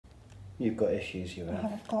You've got issues, you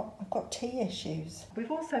have. I've got tea issues.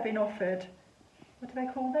 We've also been offered, what do they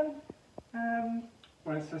call them?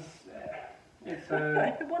 Well, it's a What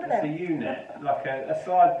are it's a they? unit, like a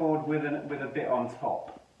sideboard with a bit on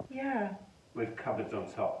top, Yeah. with cupboards on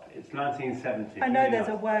top. It's 1970. I know really there's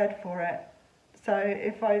a nice. word for it, so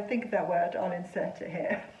if I think of that word, I'll insert it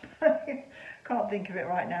here. Can't think of it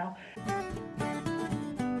right now.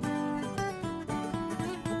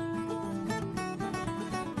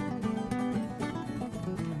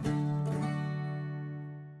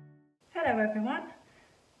 Hello everyone.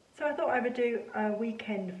 So I thought I would do a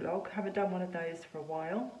weekend vlog. Haven't done one of those for a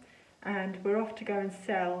while, and we're off to go and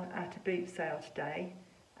sell at a boot sale today.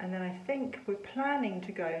 And then I think we're planning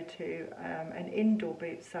to go to an indoor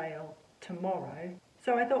boot sale tomorrow.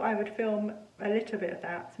 So I thought I would film a little bit of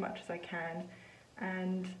that as much as I can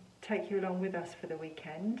and take you along with us for the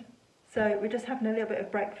weekend. So we're just having a little bit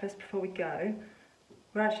of breakfast before we go.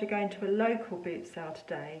 We're actually going to a local boot sale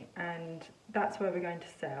today, and that's where we're going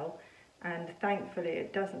to sell. And thankfully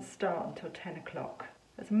it doesn't start until 10 o'clock.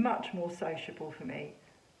 It's much more sociable for me.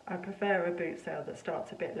 I prefer a boot sale that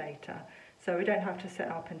starts a bit later, so we don't have to set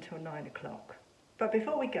up until 9 o'clock. But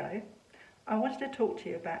before we go, I wanted to talk to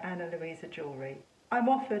you about Luisa Jewellery. I'm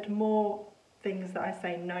offered more things that I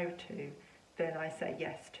say no to than I say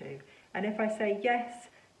yes to. And if I say yes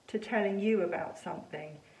to telling you about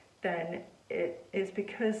something, then it is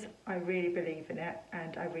because I really believe in it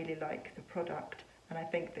and I really like the product, and I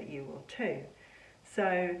think that you will too.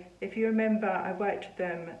 So if you remember, I worked with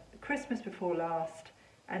them Christmas before last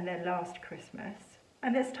and then last Christmas.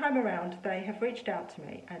 And this time around, they have reached out to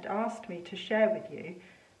me and asked me to share with you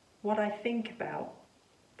what I think about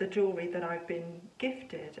the jewellery that I've been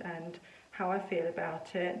gifted and how I feel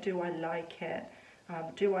about it. Do I like it?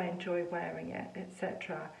 Do I enjoy wearing it,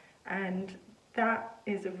 etc. And that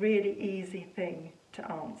is a really easy thing to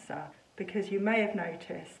answer, because you may have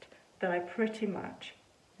noticed that I pretty much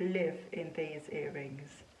live in these earrings.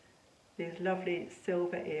 These lovely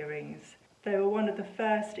silver earrings. They were one of the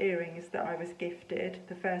first earrings that I was gifted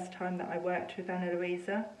the first time that I worked with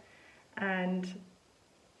Luisa, and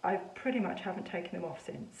I pretty much haven't taken them off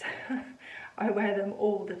since. I wear them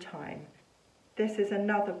all the time. This is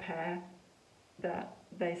another pair that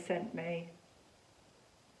they sent me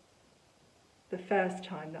the first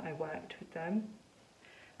time that I worked with them,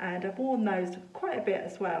 and I've worn those quite a bit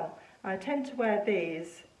as well. I tend to wear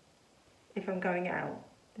these if I'm going out.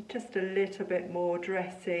 They're just a little bit more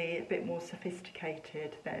dressy, a bit more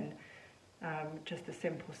sophisticated than just the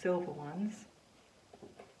simple silver ones.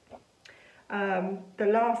 The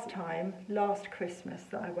last Christmas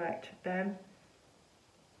that I worked with them,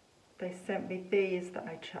 they sent me these that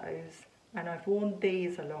I chose, and I've worn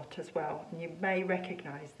these a lot as well, and you may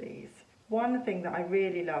recognise these. One thing that I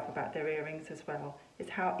really love about their earrings as well is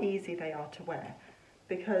how easy they are to wear,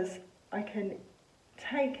 because I can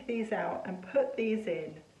take these out and put these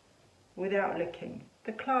in without looking.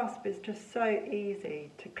 The clasp is just so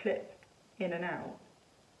easy to clip in and out,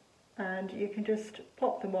 and you can just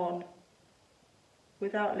pop them on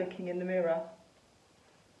without looking in the mirror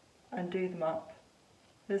and do them up.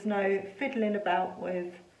 There's no fiddling about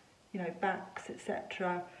with, you know, backs,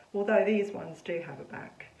 etc. Although these ones do have a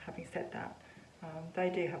back, having said that, they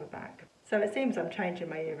do have a back. So it seems I'm changing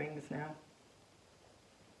my earrings now.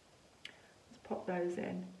 Let's pop those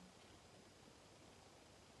in.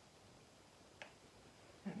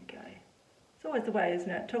 There we go. It's always the way, isn't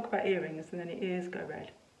it? Talk about earrings and then your ears go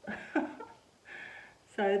red.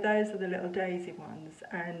 So those are the little daisy ones,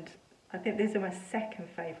 and I think these are my second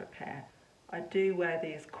favourite pair. I do wear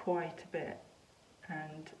these quite a bit,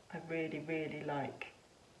 and I really, really like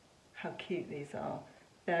how cute these are.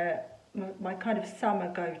 They're my kind of summer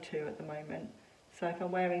go-to at the moment, so if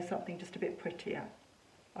I'm wearing something just a bit prettier,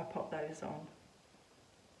 I pop those on.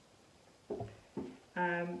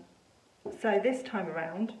 So this time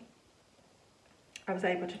around, I was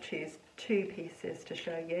able to choose 2 pieces to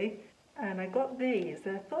show you, and I got these.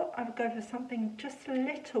 I thought I would go for something just a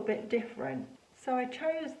little bit different. So I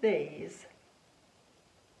chose these,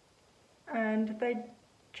 and they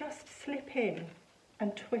just slip in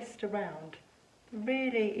and twist around.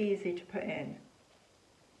 Really easy to put in.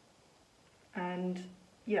 And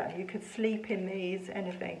yeah, you could sleep in these,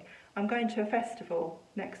 anything. I'm going to a festival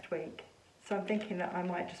next week, so I'm thinking that I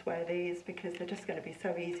might just wear these because they're just going to be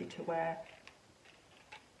so easy to wear.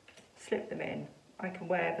 Slip them in. I can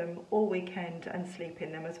wear them all weekend and sleep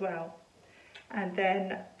in them as well. And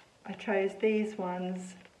then I chose these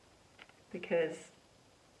ones because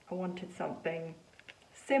I wanted something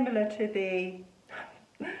similar to the,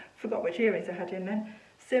 forgot which earrings I had in then,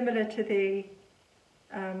 similar to the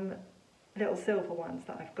little silver ones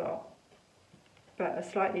that I've got. but a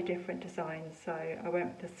slightly different design, so I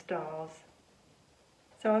went with the stars.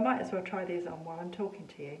 So I might as well try these on while I'm talking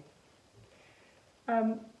to you.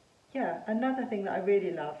 Yeah, another thing that I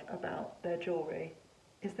really love about their jewellery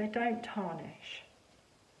is they don't tarnish.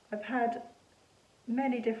 I've had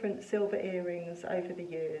many different silver earrings over the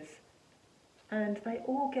years, and they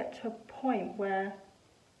all get to a point where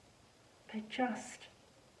they just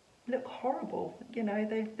look horrible. You know,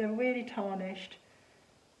 they're really tarnished,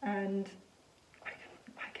 and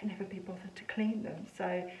I can never be bothered to clean them,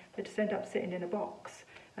 so they just end up sitting in a box,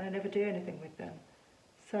 and I never do anything with them.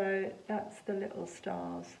 So that's the little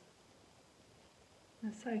stars.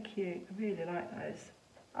 They're so cute. I really like those.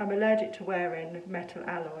 I'm allergic to wearing metal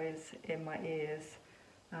alloys in my ears.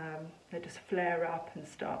 They just flare up and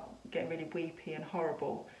start getting really weepy and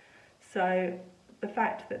horrible. So the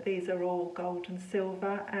fact that these are all gold and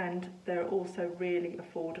silver and they're also really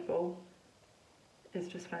affordable is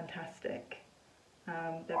just fantastic.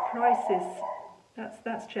 Their prices,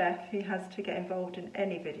 that's Jeff. He has to get involved in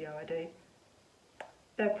any video I do.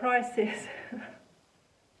 Their prices.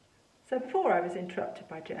 So before I was interrupted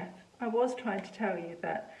by Jeff, I was trying to tell you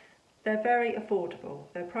that they're very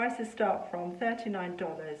affordable. Their prices start from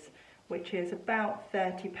 $39, which is about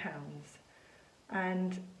 £30,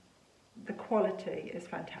 and the quality is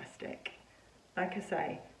fantastic. Like I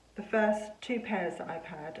say, the first 2 pairs that I've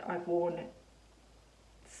had, I've worn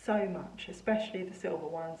so much, especially the silver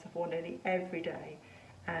ones. I've worn nearly every day,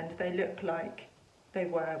 and they look like they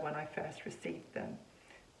were when I first received them.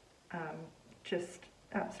 Just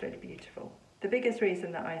absolutely beautiful. The biggest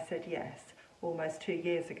reason that I said yes, almost 2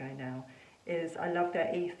 years ago now, is I love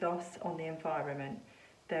their ethos on the environment.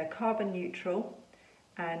 They're carbon neutral,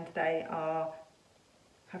 and they are,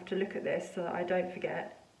 have to look at this so that I don't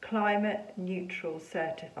forget, climate neutral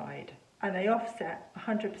certified. And they offset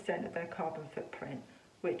 100% of their carbon footprint,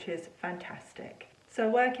 which is fantastic. So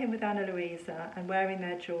working with Ana Luisa and wearing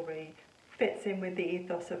their jewellery fits in with the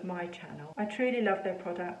ethos of my channel. I truly love their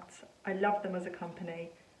products, I love them as a company,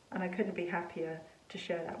 and I couldn't be happier to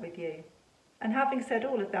share that with you. And having said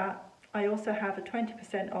all of that, I also have a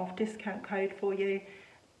 20% off discount code for you,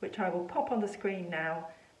 which I will pop on the screen now,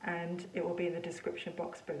 and it will be in the description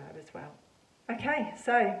box below as well. Okay,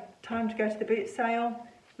 so time to go to the boot sale.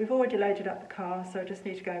 We've already loaded up the car, so I just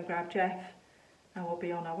need to go and grab Jeff, and we'll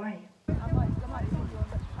be on our way.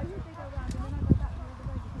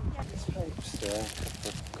 Stripes there,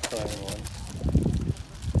 the chrome ones.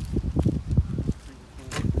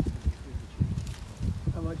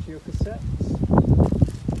 How much are your cassettes?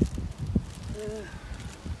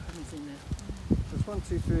 Haven't seen that. There's 1,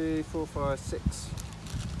 2, 3, 4, 5, 6.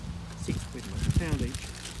 £6, £1 each.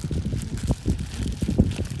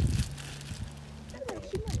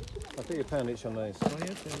 I'll do you £1 each on those. Oh yeah,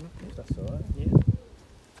 fair enough. If that's alright. Yeah.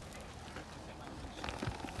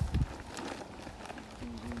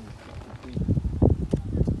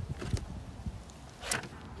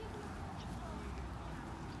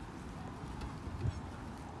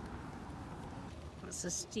 It's a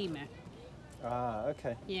steamer. Ah,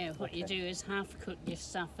 okay. Yeah, what you do is half cook your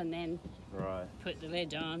stuff and then Right. put the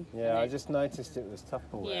lid on. Yeah, I just noticed it was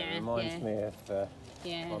Tupperware. Yeah, It reminds yeah. me of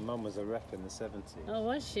Yeah. my mum was a wreck in the 70s. Oh,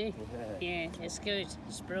 was she? Yeah. Yeah, it's good.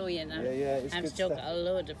 It's brilliant. Yeah, it's I've good still stuff. got a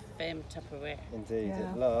load of Tupperware. Indeed,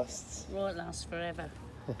 Yeah. it lasts. Well, it lasts forever.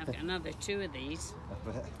 I've got another 2 of these.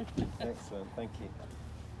 I bet. Excellent, thank you.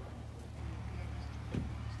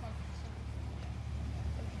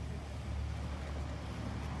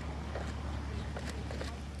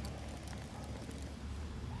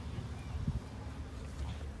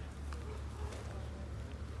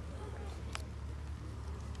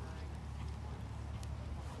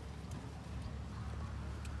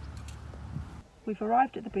 We've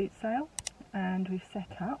arrived at the boot sale and we've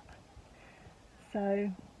set up.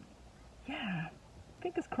 So yeah,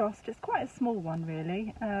 fingers crossed. It's quite a small one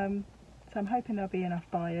really. So I'm hoping there'll be enough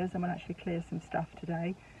buyers and we'll actually clear some stuff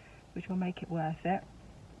today, which will make it worth it.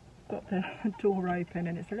 Got the door open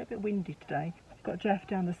and it's a little bit windy today. I've got Jeff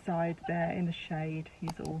down the side there in the shade.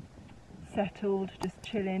 He's all settled, just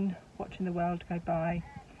chilling, watching the world go by.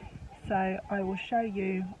 So I will show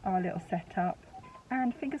you our little setup.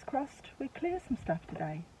 And fingers crossed, we clear some stuff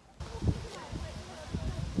today.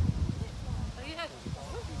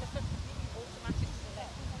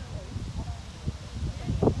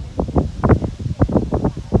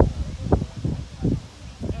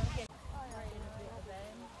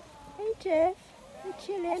 Hey Jeff, you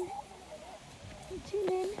chilling? You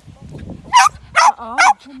chilling? Oh,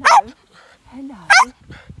 hello. Hello.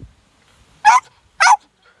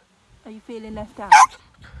 Are you feeling left out?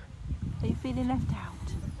 Are you feeling left out?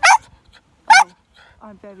 Oh,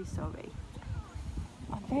 I'm very sorry.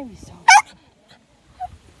 very soft.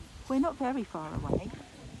 We're not very far away.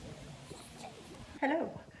 Hello.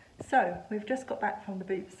 So we've just got back from the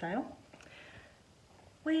boot sale.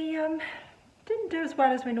 We didn't do as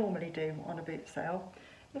well as we normally do on a boot sale.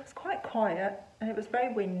 It was quite quiet and it was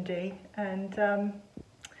very windy, and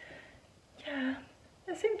yeah,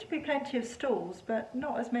 there seemed to be plenty of stalls but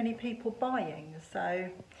not as many people buying, so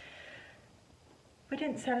we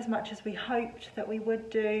didn't sell as much as we hoped that we would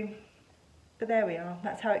do, but there we are,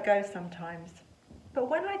 that's how it goes sometimes. But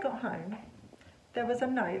when I got home, there was a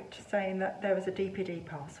note saying that there was a DPD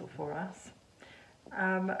parcel for us,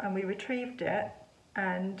 and we retrieved it,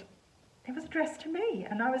 and it was addressed to me,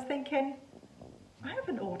 and I was thinking, I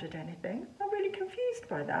haven't ordered anything. I'm really confused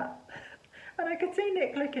by that. And I could see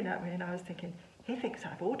Nick looking at me, and I was thinking, he thinks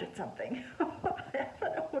I've ordered something. I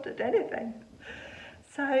haven't ordered anything.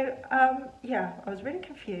 So yeah, I was really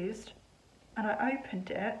confused, and I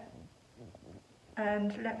opened it,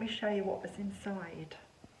 and let me show you what was inside.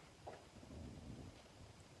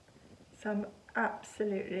 Some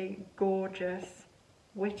absolutely gorgeous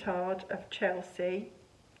Whittard of Chelsea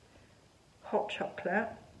hot chocolate,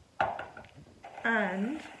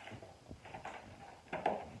 and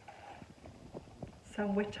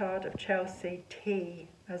some Whittard of Chelsea tea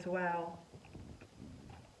as well.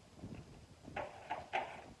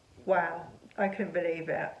 Wow, I couldn't believe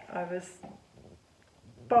it. I was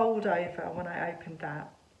bowled over when I opened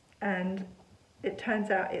that, and it turns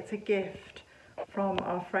out it's a gift from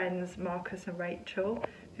our friends Marcus and Rachel,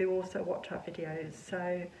 who also watch our videos.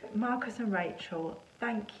 So Marcus and Rachel,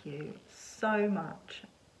 thank you so much.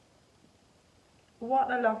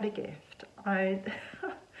 What a lovely gift. I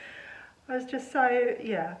was just so,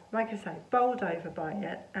 yeah, like I say, bowled over by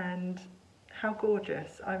it, and how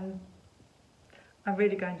gorgeous. I'm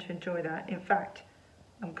really going to enjoy that. In fact,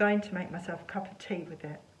 I'm going to make myself a cup of tea with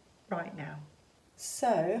it right now.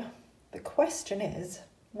 So, the question is,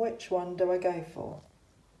 which one do I go for?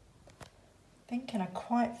 Thinking I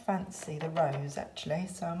quite fancy the rose actually,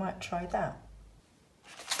 so I might try that.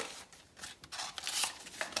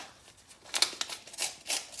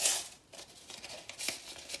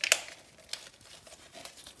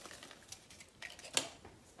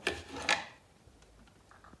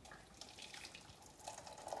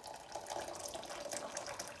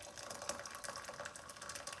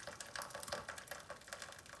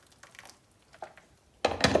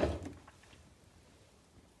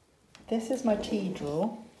 This is my tea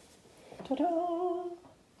drawer. Ta-da!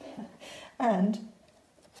 And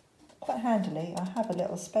quite handily, I have a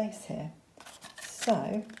little space here.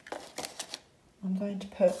 So I'm going to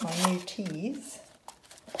put my new teas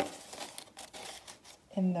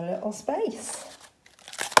in the little space.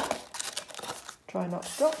 Try not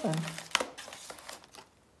to drop them.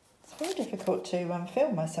 It's very difficult to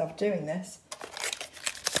film myself doing this.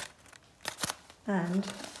 And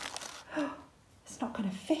not going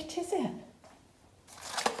to fit, is it?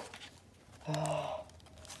 Oh,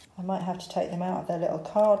 I might have to take them out of their little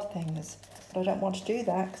card things, but I don't want to do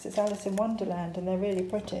that because it's Alice in Wonderland and they're really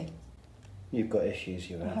pretty. You've got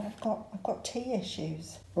issues, you have. I've got tea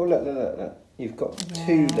issues. Oh, look. You've got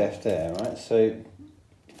two left there, right? So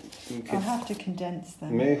you could I'll have to condense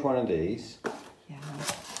them. move one of these, yeah,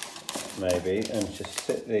 maybe, and just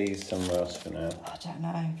sit these somewhere else for now. I don't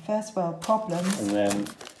know. First world problems. And then,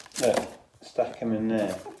 look, stack them in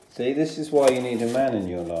there. See, this is why you need a man in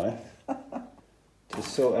your life. To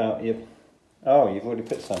sort out your... Oh, you've already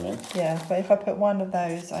put some in. Yeah, but if I put one of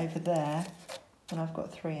those over there, then I've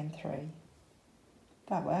got 3 and 3.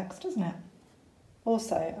 That works, doesn't it?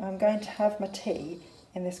 Also, I'm going to have my tea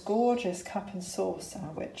in this gorgeous cup and saucer,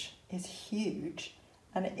 which is huge,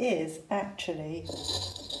 and it is actually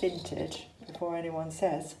vintage, before anyone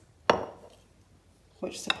says,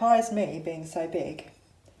 which surprised me being so big.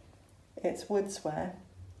 It's Woodsware,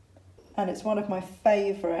 and it's one of my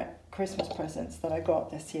favourite Christmas presents that I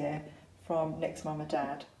got this year from Nick's mum and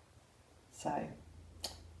dad. So,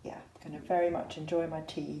 yeah, I'm going to very much enjoy my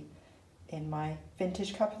tea in my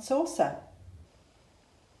vintage cup and saucer.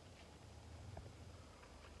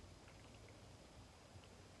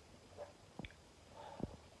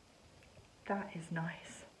 That is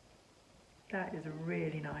nice. That is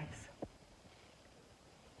really nice.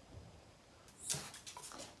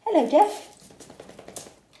 Hello, Jeff.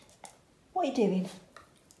 What are you doing?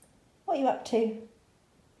 What are you up to?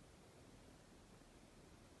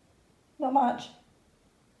 Not much.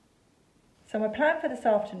 So my plan for this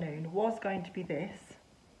afternoon was going to be this.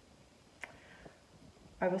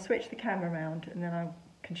 I will switch the camera around and then I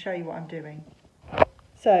can show you what I'm doing.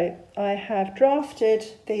 So I have drafted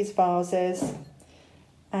these vases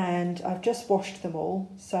and I've just washed them all,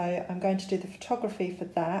 so I'm going to do the photography for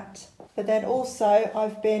that. But then also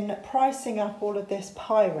I've been pricing up all of this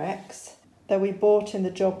Pyrex that we bought in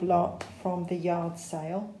the job lot from the yard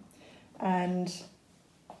sale, and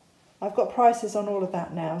I've got prices on all of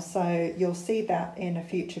that now, so you'll see that in a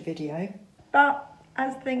future video. But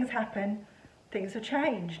as things happen, things have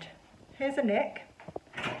changed. Here's a nick,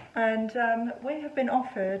 and we have been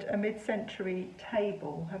offered a mid-century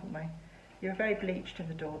table, haven't we? You're very bleached in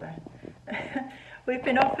the door there. We've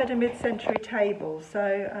been offered a mid-century table,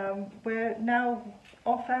 so we're now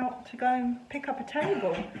off out to go and pick up a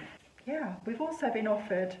table. Yeah, we've also been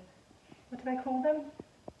offered, what do they call them?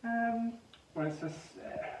 Well, it's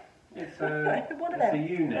What are a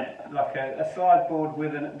unit, like a sideboard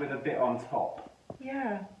with a bit on top.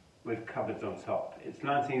 Yeah. With cupboards on top. It's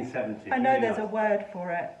 1970. I know there's a word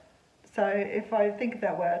for it, so if I think of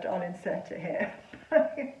that word, I'll insert it here.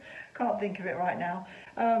 Can't think of it right now.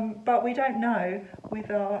 But we don't know with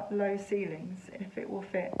our low ceilings if it will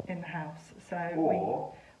fit in the house,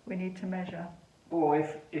 so we need to measure. Or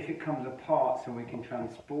if it comes apart so we can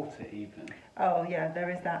transport it even. Oh yeah, there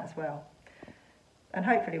is that as well. And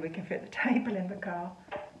hopefully we can fit the table in the car.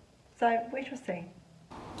 So we shall see.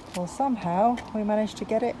 Well, somehow we managed to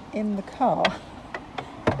get it in the car.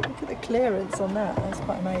 Look at the clearance on that. That's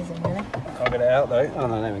quite amazing, really. Can't get it out though. Oh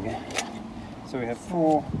no, there we go. So we have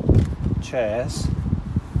 4 chairs.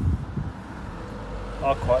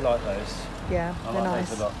 I quite like those. Yeah, I they're like nice.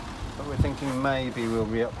 those a lot. But we're thinking maybe we'll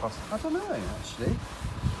re-up. I don't know actually.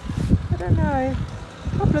 I don't know.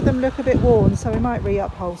 A couple of them look a bit worn, so we might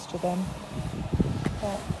re-upholster them.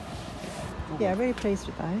 But yeah, really pleased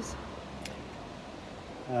with those.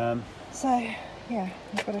 So yeah,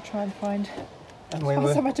 we've got to try and find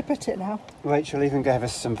somewhere to put it now. Rachel even gave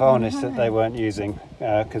us some varnish that they weren't using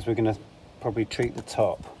because we're going to probably treat the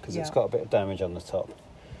top because it's got a bit of damage on the top.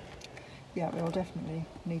 Yeah, we will definitely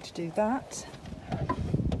need to do that.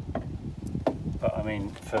 But I mean,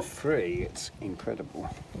 for free, it's incredible.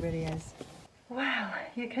 It really is. Well,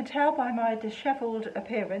 you can tell by my dishevelled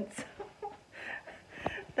appearance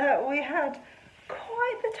that we had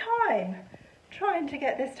quite the time trying to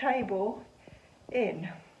get this table in.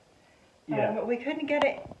 Yeah. We couldn't get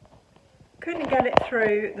it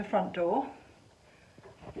through the front door.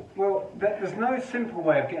 Well, there's no simple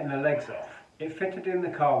way of getting the legs off. It fitted in the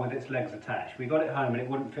car with its legs attached. We got it home and it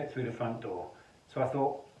wouldn't fit through the front door. So I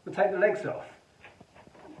thought, we'll take the legs off.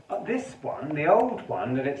 This one, the old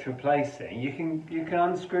one that it's replacing, you can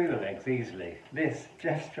unscrew the legs easily. This,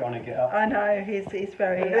 Jeff's trying to get up. I know, he's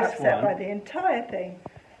very upset by the entire thing.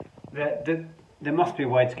 There must be a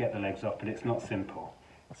way to get the legs off, but it's not simple.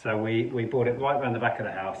 So we bought it right around the back of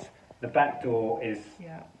the house. The back door is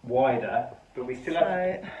wider, but we still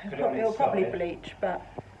have to put it on its it'll probably side. bleach, but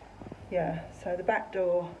yeah, so the back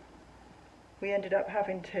door, we ended up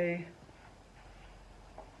having to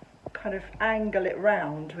kind of angle it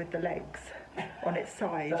round with the legs on its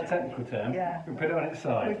side. Is that a technical term? Yeah. We put it on its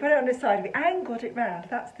side. We put it on its side, we angled it round,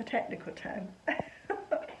 that's the technical term.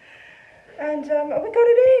 And we got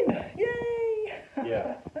it in, yay!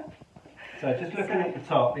 Yeah. So just looking at the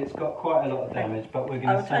top, it's got quite a lot of damage, but we're going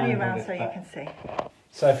to I'll turn you sand all around this so you back. can see.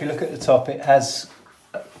 So if you look at the top, it has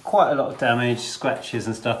quite a lot of damage, scratches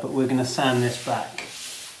and stuff, but we're going to sand this back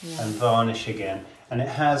and varnish again. And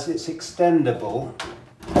it's extendable,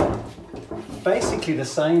 basically the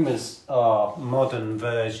same as our modern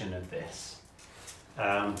version of this.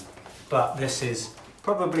 But this is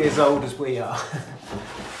probably as old as we are.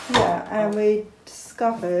 Yeah, and we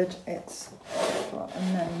discovered it's got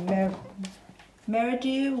a name,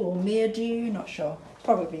 Meridew or Meredew, not sure.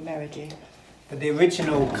 Probably Meridew. But the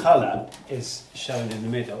original colour is shown in the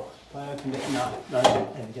middle. If I opened it, no,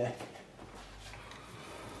 there we go.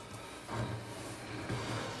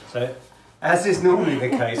 So, as is normally the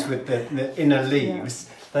case with the inner leaves,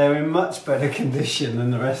 they're in much better condition than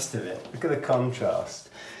the rest of it. Look at the contrast.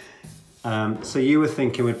 So you were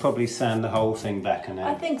thinking we'd probably sand the whole thing back and then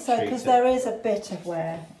I think so, treat because it. there is a bit of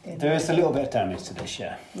wear in There it. is a little bit of damage to this,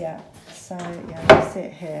 yeah. Yeah, so yeah, you see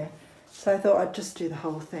it here. So I thought I'd just do the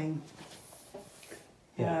whole thing.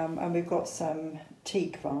 Yeah. And we've got some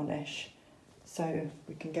teak varnish, so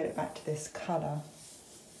we can get it back to this colour.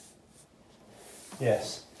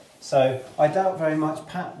 Yes. So I doubt very much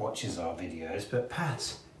Pat watches our videos, but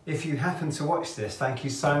Pat, if you happen to watch this, thank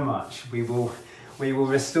you so much. We will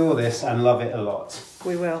restore this and love it a lot.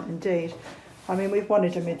 We will, indeed. I mean, we've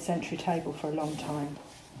wanted a mid-century table for a long time.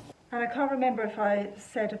 And I can't remember if I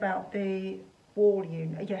said about the wall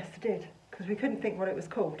unit. Yes, I did, because we couldn't think what it was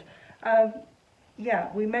called.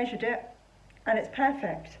 Yeah, we measured it, And it's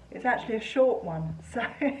perfect. It's actually a short one, so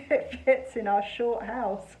it fits in our short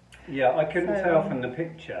house. Yeah, I couldn't tell from the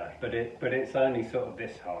picture, but it's only sort of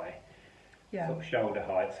this high, Yeah. sort of shoulder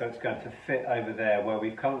height, so it's going to fit over there where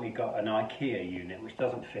we've currently got an IKEA unit which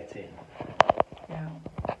doesn't fit in. Yeah.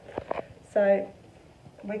 So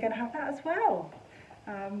we're going to have that as well,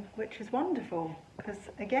 which is wonderful because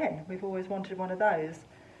again we've always wanted one of those.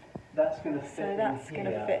 That's going to fit. So that's going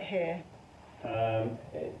to fit here.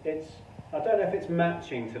 I don't know if it's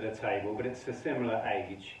matching to the table, but it's a similar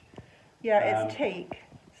age. Yeah, it's teak,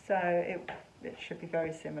 so it should be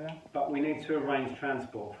very similar. But we need to arrange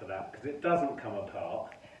transport for that because it doesn't come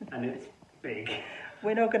apart and it's big.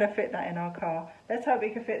 We're not going to fit that in our car. Let's hope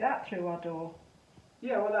we can fit that through our door.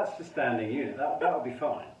 Yeah, well that's the standing unit. That'll be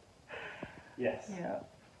fine. Yes. Yeah.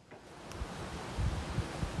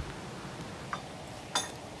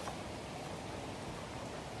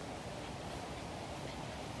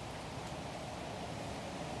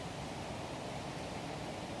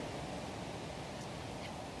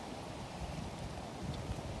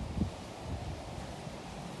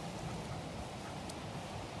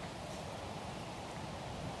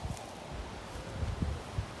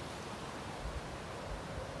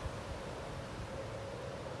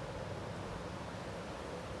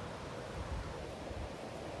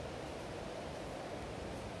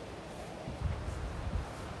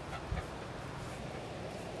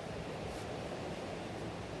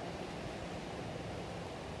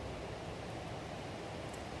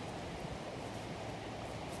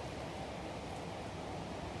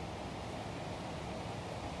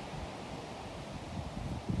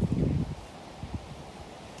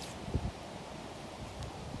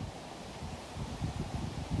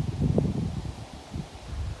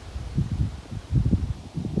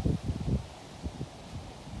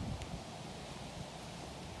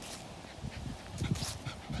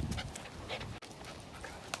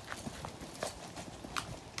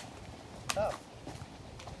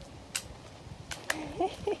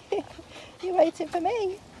 You're waiting for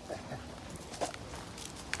me.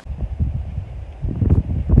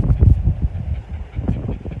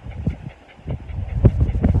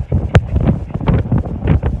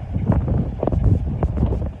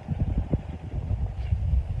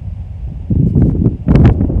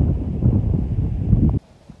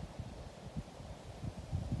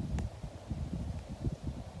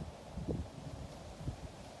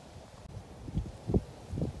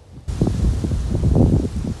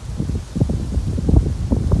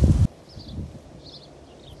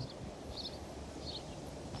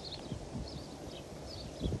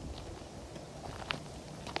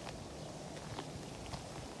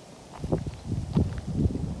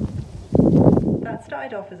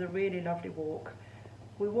 Started off as a really lovely walk.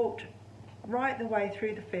 We walked right the way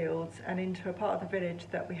through the fields and into a part of the village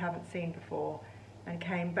that we haven't seen before and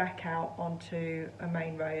came back out onto a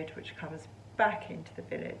main road which comes back into the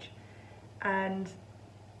village. And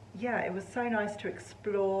yeah, it was so nice to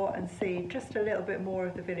explore and see just a little bit more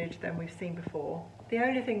of the village than we've seen before. The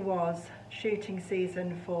only thing was shooting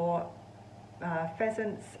season for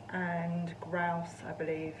pheasants and grouse, I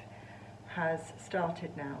believe, has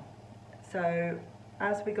started now. So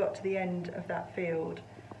as we got to the end of that field,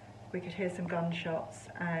 we could hear some gunshots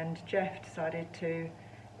and Jeff decided to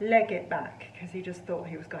leg it back because he just thought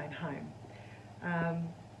he was going home.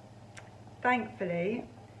 Thankfully,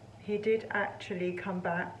 he did actually come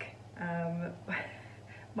back.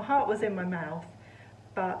 My heart was in my mouth,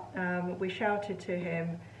 but we shouted to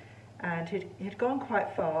him and he'd gone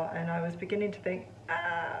quite far and I was beginning to think,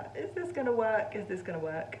 is this going to work? Is this going to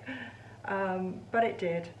work? But it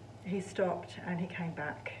did. He stopped and he came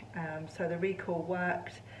back. So the recall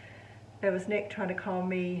worked. There was Nick trying to calm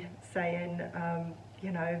me, saying,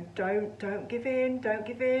 you know, don't give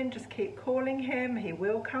in, just keep calling him, he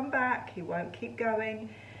will come back, he won't keep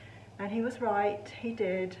going. And he was right, he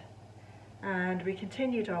did. And we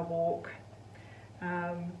continued our walk.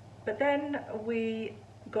 But then we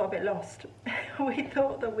got a bit lost. We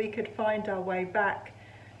thought that we could find our way back.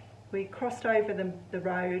 We crossed over the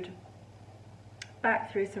road,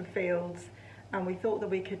 back through some fields, and we thought that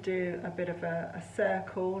we could do a bit of a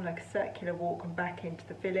circle, like a circular walk and back into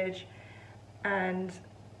the village, and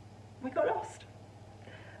we got lost.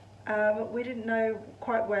 We didn't know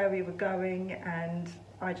quite where we were going, and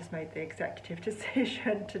I just made the executive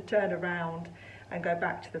decision to turn around and go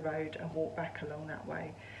back to the road and walk back along that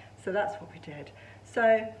way. So that's what we did.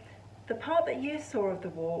 So the part that you saw of the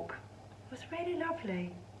walk was really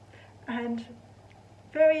lovely and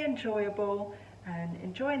very enjoyable, and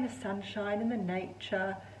enjoying the sunshine and the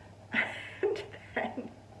nature,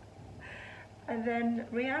 and then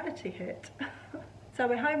reality hit. So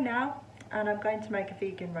we're home now, and I'm going to make a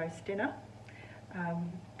vegan roast dinner.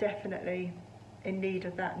 Definitely in need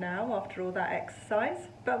of that now after all that exercise.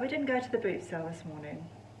 But we didn't go to the boot sale this morning.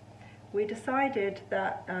 We decided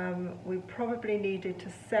that we probably needed to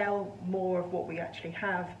sell more of what we actually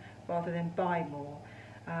have rather than buy more,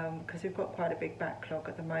 because we've got quite a big backlog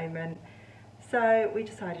at the moment. So we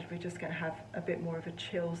decided we're just going to have a bit more of a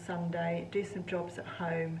chill Sunday, do some jobs at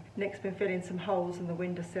home. Nick's been filling some holes in the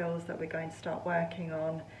windowsills that we're going to start working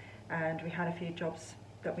on, and we had a few jobs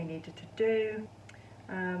that we needed to do.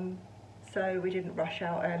 So we didn't rush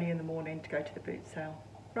out early in the morning to go to the boot sale.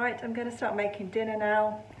 Right, I'm going to start making dinner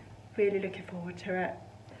now. Really looking forward to it.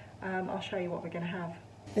 I'll show you what we're going to have.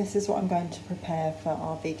 This is what I'm going to prepare for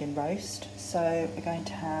our vegan roast. So we're going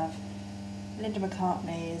to have Linda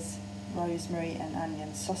McCartney's rosemary and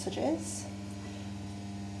onion sausages.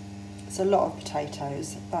 It's a lot of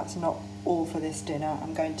potatoes. That's not all for this dinner.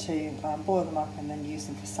 I'm going to boil them up and then use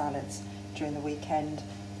them for salads during the weekend.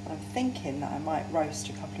 But I'm thinking that I might roast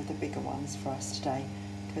a couple of the bigger ones for us today,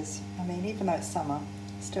 because I mean, even though it's summer,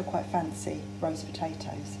 it's still quite fancy roast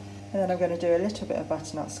potatoes. And then I'm going to do a little bit of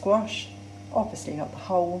butternut squash, obviously not the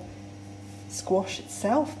whole squash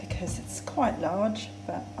itself because it's quite large,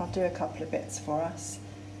 but I'll do a couple of bits for us.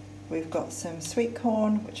 We've got some sweet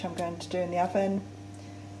corn, which I'm going to do in the oven,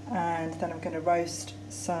 and then I'm going to roast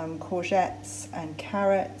some courgettes and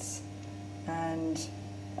carrots and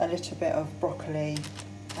a little bit of broccoli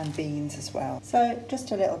and beans as well. So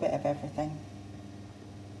just a little bit of everything.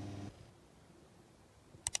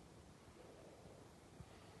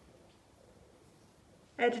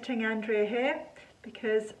 Editing Andrea here,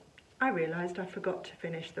 because I realised I forgot to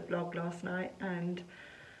finish the vlog last night and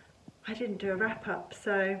I didn't do a wrap up,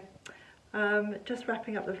 so just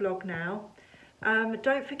wrapping up the vlog now.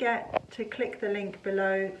 Don't forget to click the link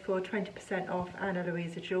below for 20% off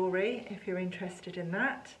Luisa Jewellery if you're interested in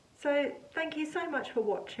that. So thank you so much for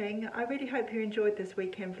watching. I really hope you enjoyed this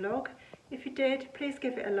weekend vlog. If you did, please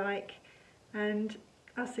give it a like, and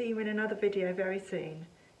I'll see you in another video very soon.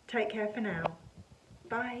 Take care for now.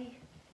 Bye.